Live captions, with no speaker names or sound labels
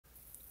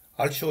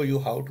I'll show you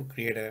how to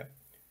create a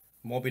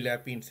mobile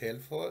app in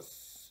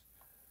Salesforce.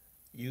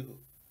 You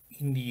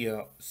in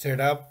the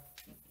setup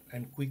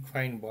and quick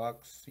find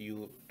box,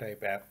 you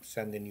type apps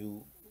and then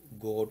you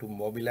go to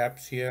mobile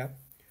apps here.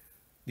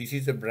 This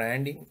is the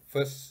branding.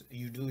 First,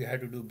 you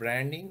have to do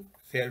branding,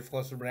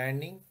 Salesforce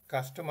branding,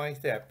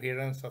 customize the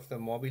appearance of the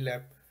mobile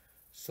app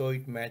so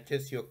it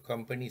matches your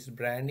company's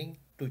branding.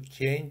 To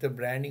change the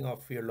branding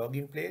of your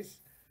login place,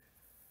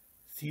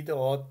 see the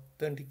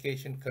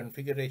authentication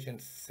configuration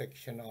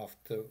section of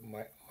the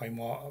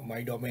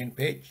my domain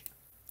page.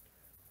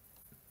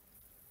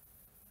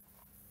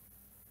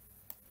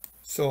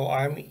 So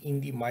I'm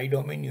in the my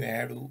domain. You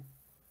have to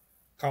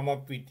come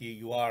up with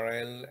the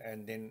URL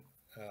and then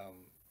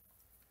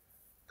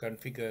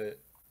configure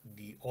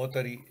the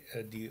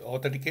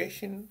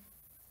authentication.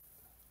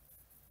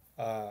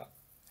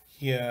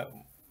 Here,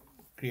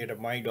 create a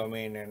my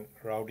domain and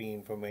routing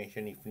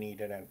information if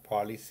needed and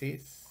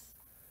policies.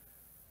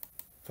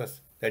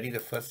 First, that is the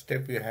first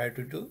step you have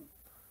to do.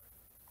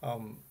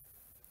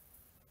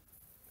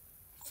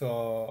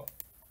 So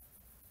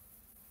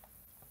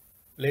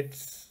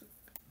let's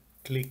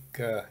click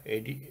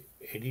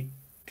edit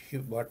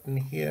button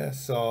here.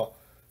 So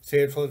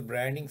Salesforce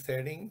branding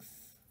settings.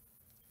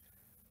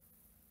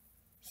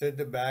 Set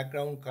the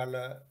background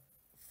color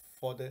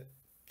for the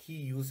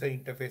key user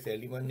interface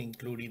element,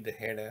 including the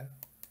header.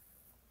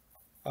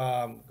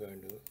 I'm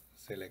going to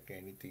select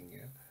anything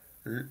here.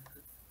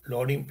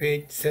 Loading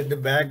page. Set the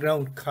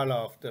background color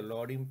of the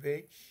loading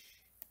page.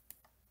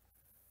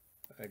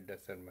 It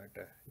doesn't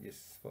matter,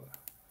 just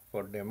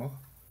for demo.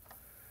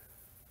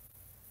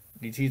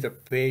 This is a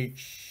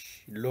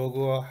page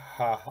logo.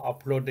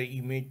 Upload the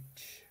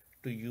image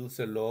to use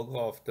the logo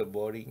of the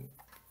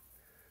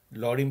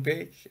loading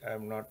page.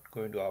 I'm not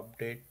going to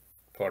update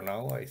for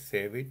now. I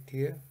save it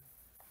here.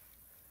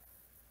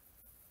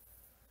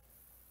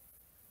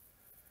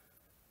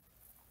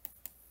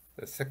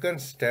 The second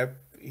step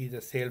is the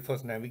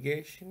Salesforce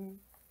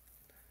navigation.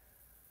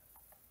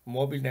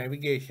 Mobile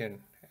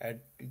navigation.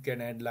 You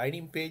can add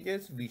lighting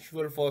pages,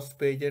 Visualforce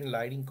page and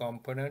lighting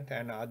component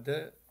and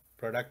other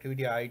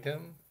productivity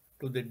item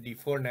to the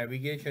default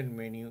navigation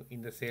menu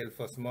in the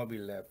Salesforce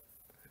mobile app.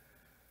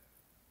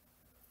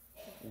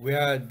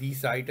 Where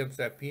these items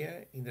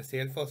appear in the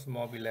Salesforce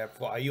mobile app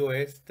for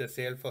iOS, the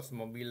Salesforce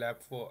mobile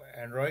app for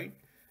Android,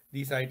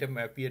 these items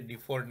appear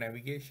default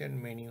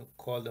navigation menu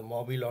called the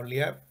mobile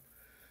only app.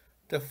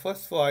 The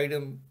first four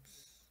items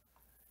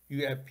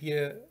you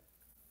appear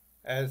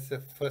as the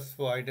first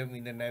four item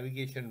in the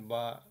navigation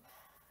bar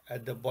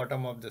at the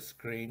bottom of the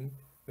screen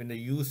when the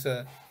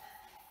user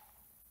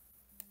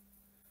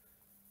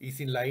is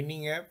in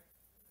Lightning app.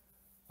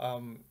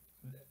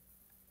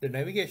 The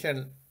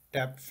navigation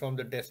tabs from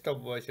the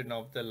desktop version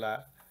of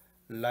the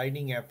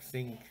Lightning app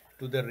sync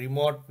to the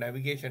remote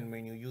navigation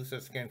menu.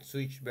 Users can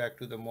switch back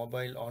to the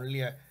mobile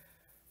only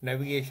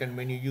navigation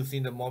menu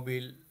using the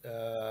mobile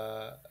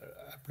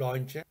app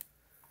launcher.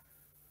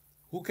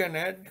 You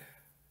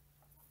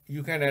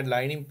can add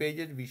lighting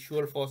pages,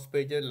 Visualforce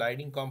pages,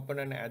 lighting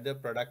component, and other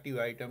productive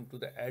item to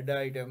the add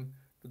item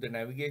to the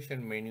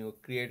navigation menu.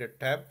 Create a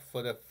tab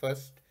for the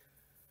first,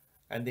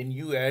 and then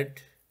you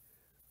add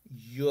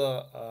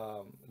your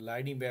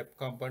lighting web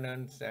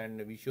components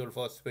and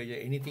Visualforce page,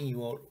 anything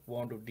you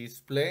want to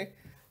display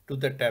to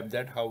the tab.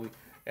 That's how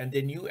and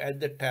then you add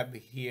the tab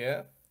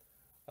here.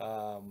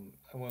 I'm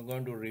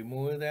going to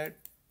remove that.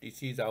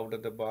 This is out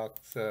of the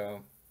box.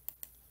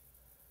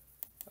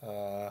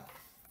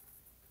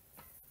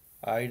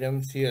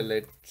 Items here,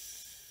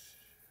 let's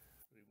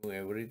remove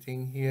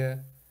everything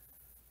here.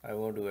 I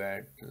want to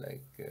add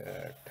like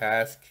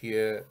task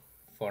here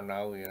for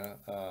now.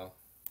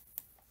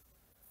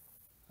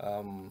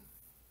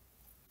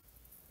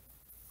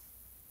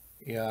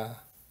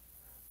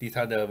 These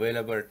are the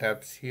available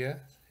tabs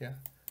here.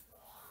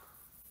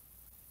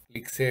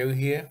 Click save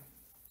here.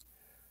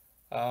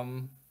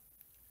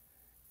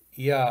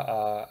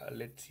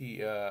 Let's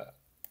see.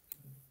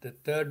 The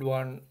third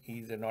one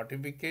is a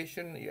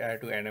notification. You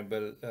have to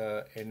enable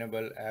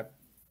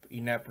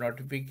in-app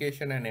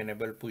notification and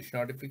enable push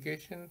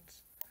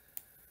notifications.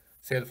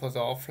 Salesforce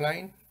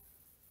offline.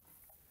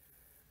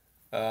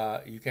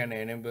 You can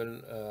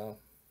enable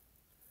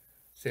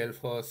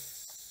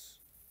Salesforce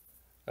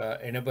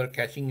enable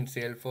caching in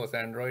Salesforce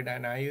Android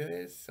and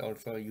iOS.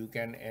 Also, you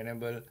can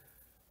enable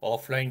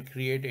offline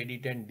create,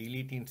 edit, and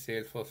delete in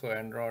Salesforce for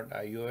Android,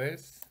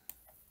 iOS.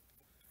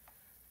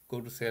 Go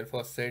to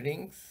Salesforce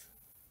settings.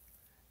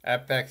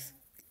 App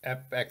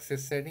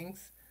access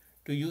settings.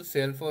 To use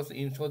Salesforce,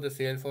 install the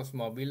Salesforce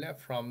mobile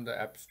app from the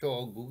App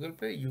Store or Google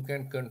Play. You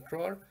can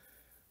control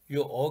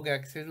your org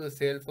access to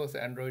Salesforce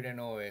Android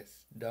and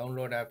OS.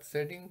 Download app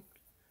setting.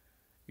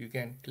 You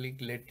can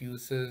click let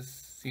users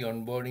see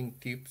onboarding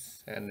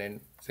tips, and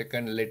then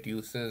second, let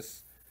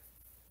users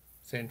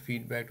send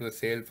feedback to a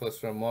Salesforce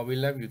from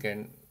mobile app. You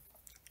can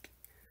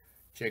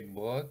check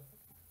both.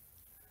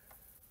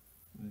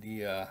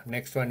 The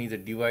next one is the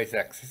device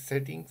access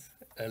settings.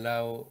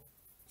 Allow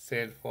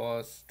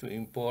Salesforce to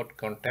import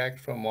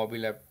contacts from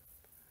mobile app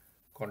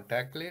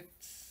contact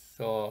lists.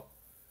 So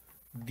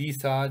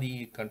these are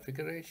the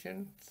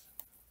configurations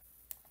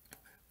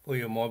for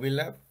your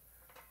mobile app.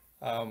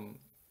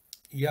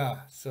 Yeah,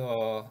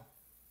 so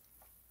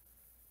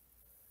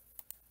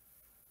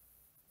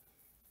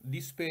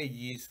this page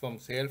is from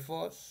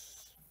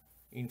Salesforce.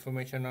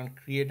 Information on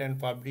create and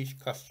publish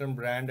custom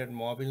brand and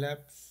mobile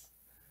apps.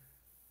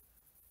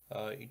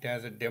 It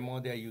has a demo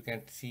there, you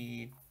can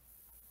see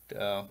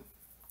it.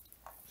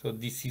 So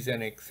this is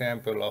an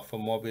example of a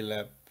mobile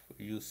app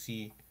you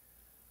see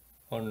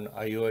on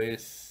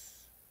iOS.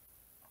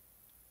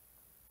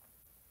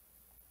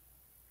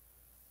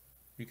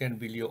 You can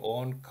build your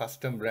own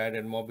custom brand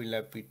and mobile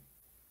app with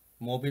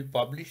mobile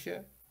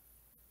publisher